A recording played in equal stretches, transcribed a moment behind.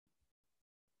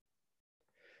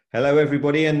Hello,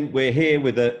 everybody, and we're here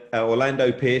with Orlando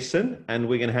Pearson, and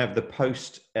we're going to have the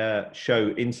post-show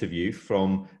interview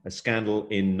from a scandal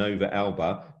in Nova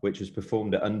Alba, which was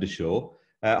performed at Undershaw.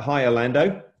 Hi,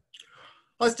 Orlando.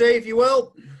 Hi, Steve. You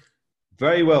well?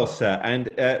 Very well, sir. And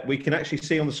we can actually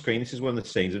see on the screen, this is one of the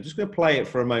scenes. I'm just going to play it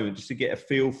for a moment just to get a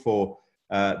feel for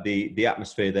the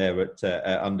atmosphere there at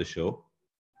Undershaw.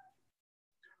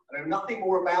 I know nothing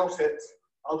more about it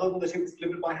other than that it was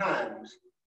delivered by hand.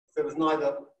 So there was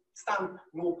neither stamp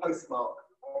nor postmark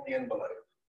on the envelope.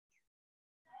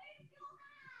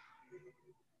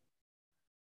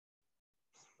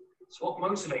 So what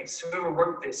motivates whoever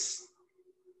wrote this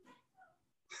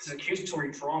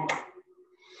accusatory drama?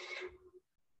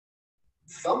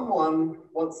 Someone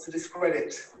wants to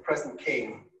discredit the present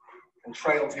king and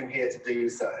trailed him here to do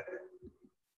so.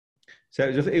 So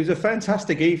it was a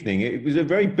fantastic evening. It was a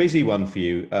very busy one for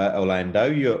you, Orlando.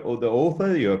 You're the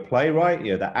author, you're a playwright,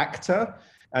 you're the actor,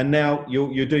 and now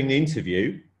you're doing the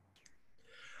interview.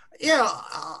 Yeah,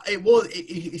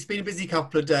 it's been a busy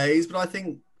couple of days, but I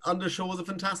think Undershaw was a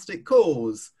fantastic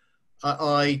cause.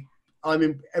 Every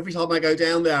time I go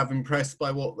down there, I'm impressed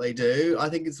by what they do. I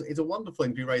think it's a wonderful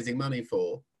thing to be raising money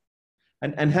for.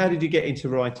 And how did you get into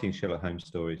writing Sherlock Holmes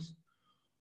stories?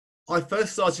 I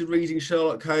first started reading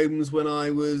Sherlock Holmes when I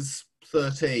was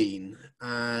 13,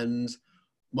 and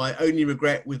my only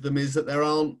regret with them is that there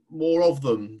aren't more of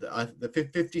them. The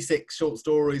 56 short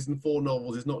stories and 4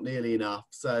 novels is not nearly enough,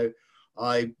 so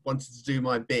I wanted to do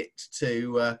my bit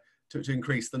to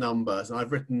increase the numbers. And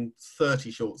I've written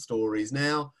 30 short stories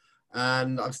now,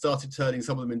 and I've started turning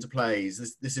some of them into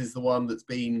plays. This is the one that's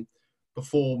been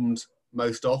performed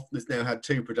most often. It's now had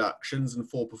 2 productions and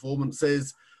 4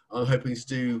 performances. I'm hoping to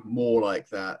do more like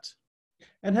that.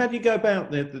 And how do you go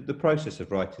about the process of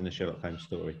writing the Sherlock Holmes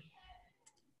story?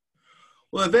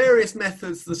 Well, there are various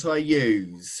methods that I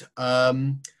use.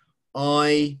 One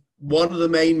of the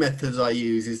main methods I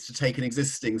use is to take an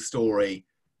existing story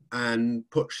and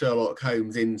put Sherlock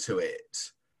Holmes into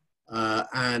it.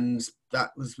 And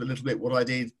that was a little bit what I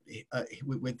did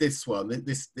with this one.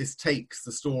 This takes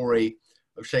the story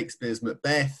of Shakespeare's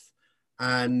Macbeth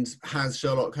and has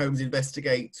Sherlock Holmes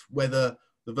investigate whether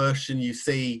the version you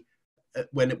see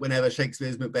whenever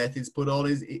Shakespeare's Macbeth is put on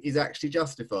is actually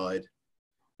justified.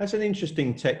 That's an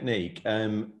interesting technique.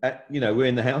 We're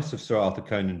in the house of Sir Arthur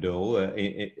Conan Doyle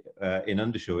in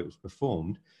Undershaw. It was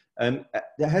performed.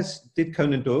 Did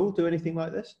Conan Doyle do anything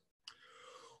like this?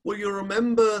 Well, you'll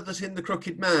remember that in The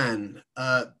Crooked Man,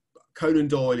 Conan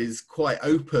Doyle is quite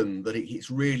open that it's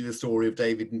really the story of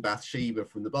David and Bathsheba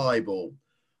from the Bible.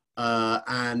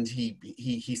 And he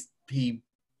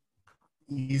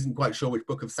isn't quite sure which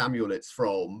book of Samuel it's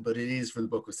from, but it is from the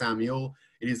book of Samuel.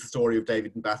 It is the story of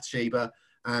David and Bathsheba,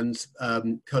 and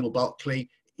Colonel Berkeley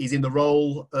is in the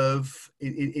role of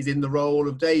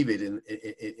David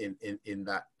in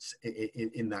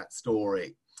that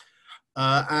story.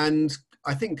 And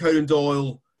I think Conan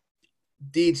Doyle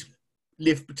did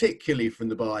live particularly from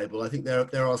the Bible. I think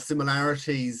there are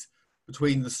similarities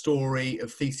between the story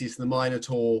of Theseus and the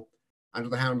Minotaur and of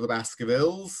the Hound of the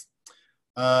Baskervilles,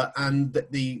 and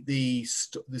the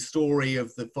story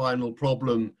of the final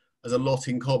problem has a lot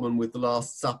in common with the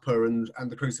Last Supper and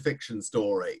the crucifixion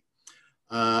story.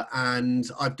 And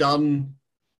I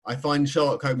find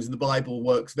Sherlock Holmes in the Bible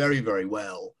works very, very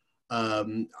well.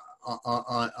 The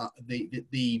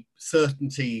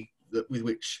certainty with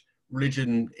which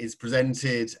religion is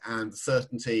presented and the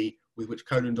certainty with which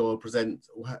Conan Doyle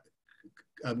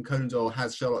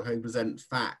has Sherlock Holmes present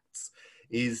facts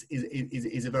is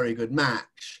a very good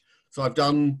match. So I've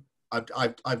done a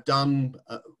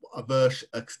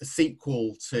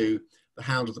sequel to The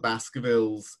Hound of the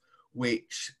Baskervilles,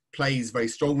 which plays very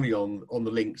strongly on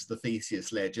the link to the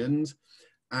Theseus legend,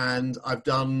 and I've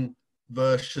done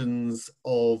versions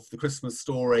of the Christmas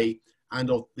story and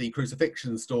of the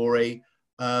crucifixion story,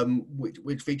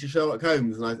 which feature Sherlock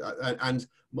Holmes, and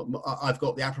I've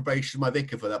got the approbation of my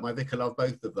vicar for that. My vicar loved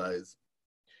both of those.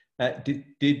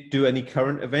 Do any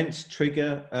current events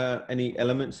trigger any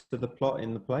elements to the plot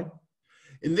in the play?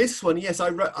 In this one, yes, I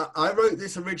wrote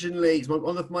this originally. It's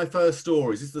one of my first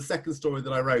stories. This is the second story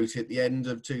that I wrote at the end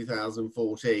of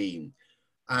 2014.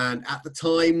 And at the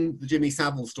time, the Jimmy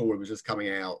Savile story was just coming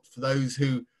out. For those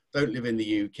who don't live in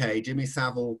the UK, Jimmy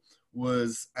Savile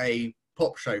was a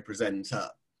pop show presenter,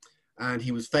 and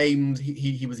he was famed.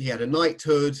 He had a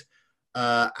knighthood,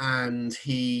 and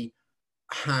he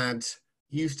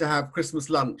used to have Christmas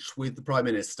lunch with the Prime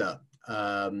Minister.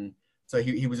 So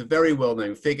he was a very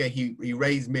well-known figure. He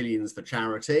raised millions for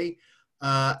charity,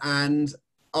 and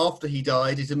after he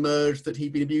died, it emerged that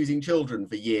he'd been abusing children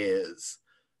for years.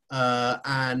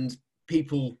 And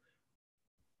people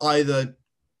either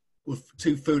were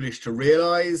too foolish to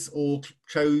realise or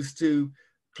chose to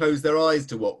close their eyes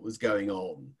to what was going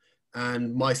on.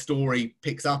 And my story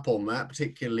picks up on that,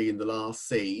 particularly in the last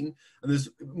scene. And there's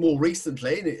more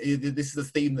recently, and this is a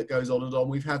theme that goes on and on,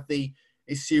 we've had the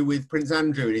issue with Prince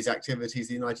Andrew and his activities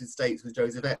in the United States with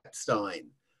Joseph Epstein.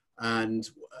 And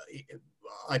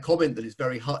I comment that it's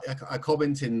very hard, I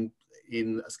comment in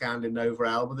A Scandal in Nova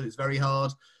Alba that it's very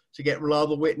hard to get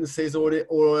reliable witnesses or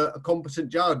a competent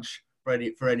judge for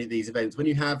any of these events. When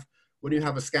you have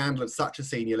a scandal at such a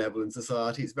senior level in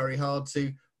society, it's very hard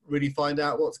to really find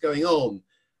out what's going on.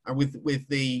 And with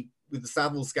the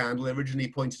Savile scandal, they originally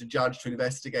appointed a judge to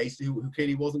investigate who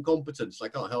clearly wasn't competent. So I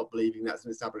can't help believing that's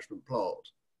an establishment plot.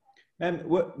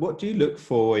 What do you look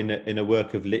for in a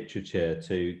work of literature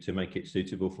to make it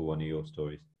suitable for one of your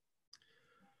stories?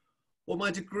 Well, my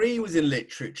degree was in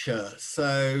literature,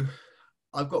 so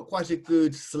I've got quite a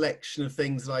good selection of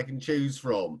things that I can choose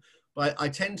from. But I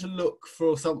tend to look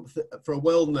for a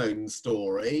well-known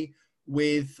story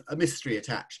with a mystery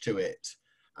attached to it.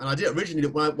 And I did originally,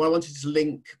 when I wanted to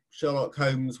link Sherlock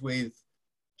Holmes with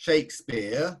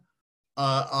Shakespeare,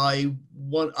 I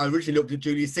originally looked at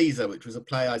Julius Caesar, which was a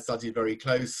play I studied very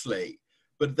closely.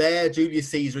 But there, Julius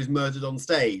Caesar is murdered on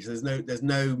stage. There's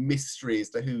no mystery as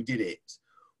to who did it.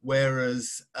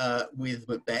 Whereas with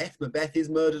Macbeth is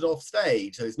murdered off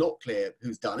stage, so it's not clear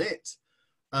who's done it.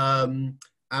 And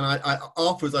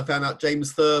afterwards, I found out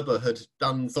James Thurber had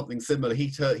done something similar.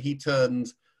 He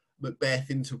turned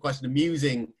Macbeth into quite an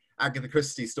amusing Agatha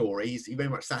Christie story. He very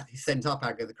much sent up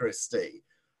Agatha Christie.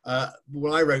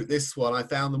 When I wrote this one, I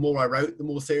found the more I wrote, the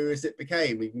more serious it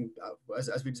became. Even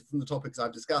as we from the topics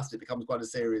I've discussed, it becomes quite a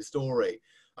serious story.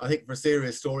 I think for a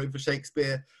serious story for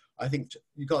Shakespeare, I think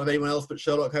you can't have anyone else but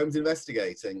Sherlock Holmes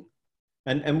investigating.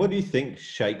 And what do you think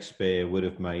Shakespeare would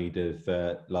have made of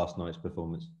last night's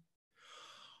performance?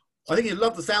 I think he'd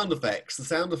love the sound effects. The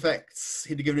sound effects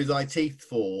he'd have given his eye teeth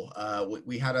for.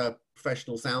 We had a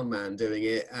professional sound man doing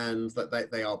it, and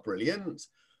they are brilliant.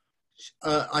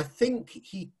 I think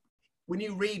when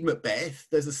you read Macbeth,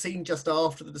 there's a scene just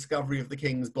after the discovery of the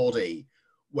king's body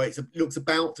where it looks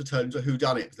about to turn into a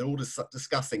whodunit. They're all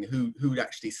discussing who'd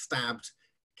actually stabbed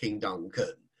King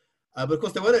Duncan. But of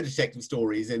course, there were no detective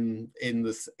stories in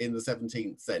the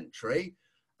 17th century,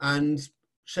 and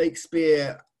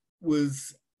Shakespeare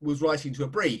was writing to a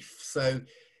brief. So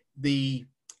the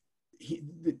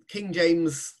King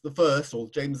James I, or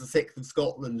James VI of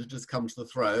Scotland, had just come to the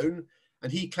throne,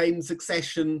 and he claimed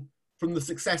succession from the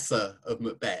successor of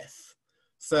Macbeth.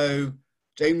 So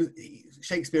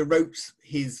Shakespeare wrote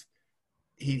his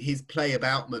play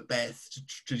about Macbeth to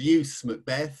traduce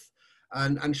Macbeth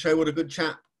and show what a good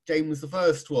chap James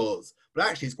I was. But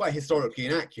actually, it's quite historically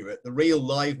inaccurate. The real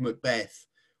live Macbeth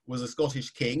was a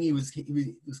Scottish king.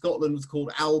 Scotland was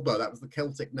called Alba. That was the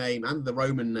Celtic name and the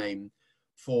Roman name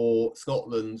for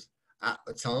Scotland at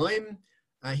the time.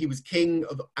 He was king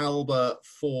of Alba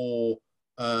for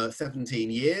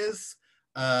 17 years,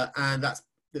 and that's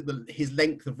his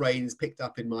length of reign is picked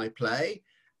up in my play.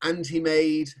 And he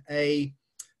made a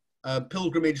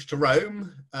pilgrimage to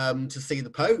Rome to see the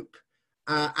Pope.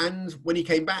 And when he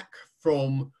came back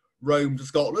from Rome to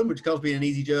Scotland, which can't have been an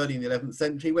easy journey in the 11th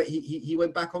century, he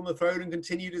went back on the throne and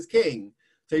continued as king.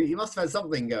 So he must have had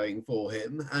something going for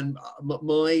him. And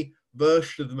my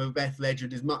version of the Macbeth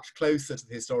legend is much closer to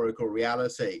the historical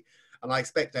reality. And I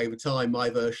expect over time, my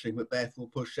version of Macbeth will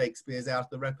push Shakespeare's out of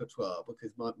the repertoire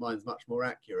because mine's much more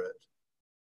accurate.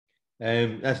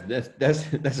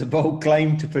 That's a bold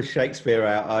claim to push Shakespeare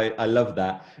out. I love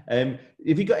that. Have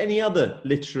you got any other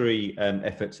literary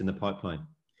efforts in the pipeline?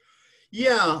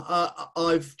 Yeah,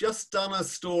 I've just done a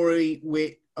story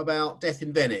about Death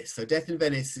in Venice. So Death in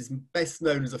Venice is best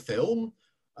known as a film.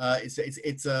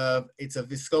 It's a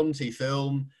Visconti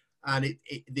film, and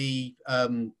the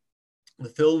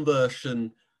film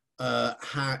version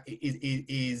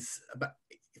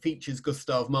features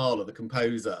Gustav Mahler, the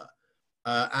composer.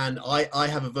 And I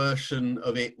have a version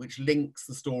of it which links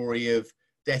the story of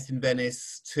Death in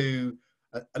Venice to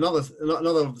another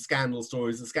of the scandal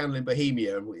stories, the scandal in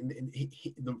Bohemia.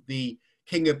 The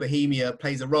King of Bohemia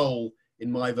plays a role in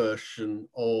my version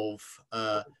of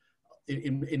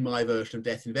in my version of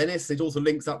Death in Venice. It also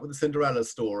links up with the Cinderella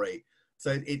story,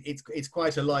 so it's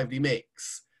quite a lively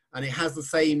mix, and it has the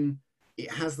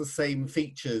same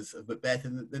features of Macbeth,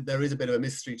 and there is a bit of a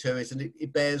mystery to it, and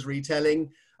it bears retelling.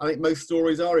 I think most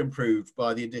stories are improved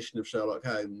by the addition of Sherlock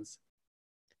Holmes.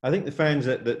 I think the fans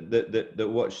that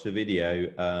watch the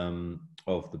video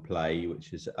of the play,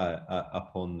 which is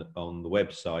up on the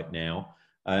website now,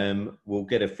 will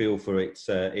get a feel for it.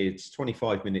 It's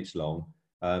 25 minutes long,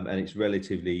 and it's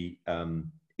relatively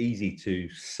easy to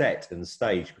set and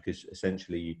stage because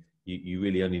essentially you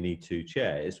really only need 2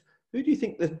 chairs. Who do you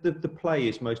think the play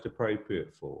is most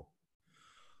appropriate for?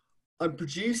 I'm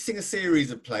producing a series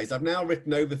of plays. I've now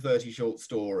written over 30 short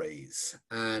stories,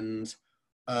 and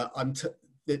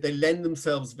they lend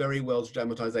themselves very well to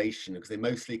dramatisation because they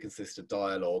mostly consist of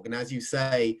dialogue. And as you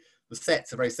say, the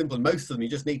sets are very simple. Most of them you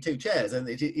just need 2 chairs, and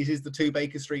it is the 2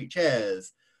 Baker Street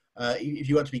chairs. If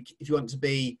you want to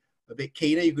be a bit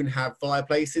keener, you can have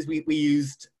fireplaces. We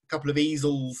used a couple of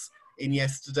easels in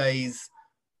yesterday's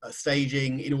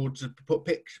staging in order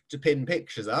to pin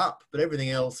pictures up, but everything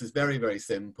else is very, very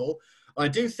simple. I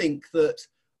do think that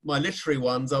my literary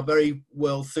ones are very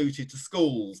well suited to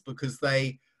schools because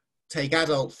they take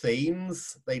adult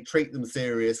themes, they treat them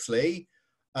seriously.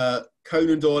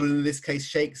 Conan Doyle, and in this case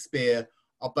Shakespeare,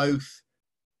 are both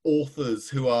authors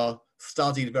who are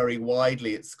studied very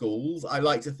widely at schools. I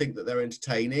like to think that they're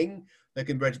entertaining. They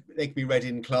can be read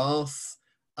in class.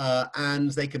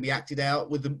 And they can be acted out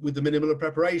with the minimal of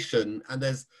preparation. And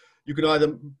you can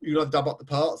either dub up the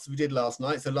parts, as we did last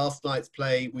night. So last night's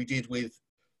play we did with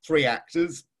 3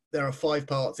 actors. There are 5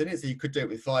 parts in it, so you could do it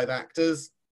with 5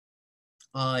 actors.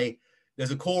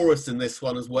 There's a chorus in this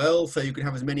one as well, so you can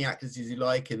have as many actors as you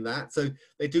like in that. So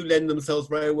they do lend themselves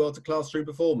very well to classroom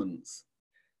performance.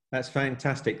 That's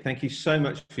fantastic. Thank you so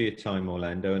much for your time,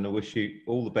 Orlando, and I wish you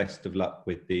all the best of luck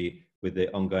with the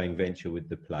ongoing venture with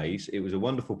the plays. It was a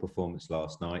wonderful performance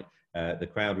last night. The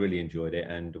crowd really enjoyed it,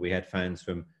 and we had fans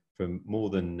from more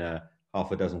than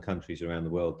half a dozen countries around the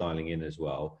world dialing in as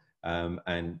well.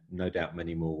 And no doubt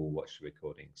many more will watch the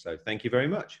recording. So thank you very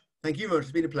much. Thank you very much.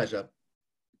 It's been a pleasure.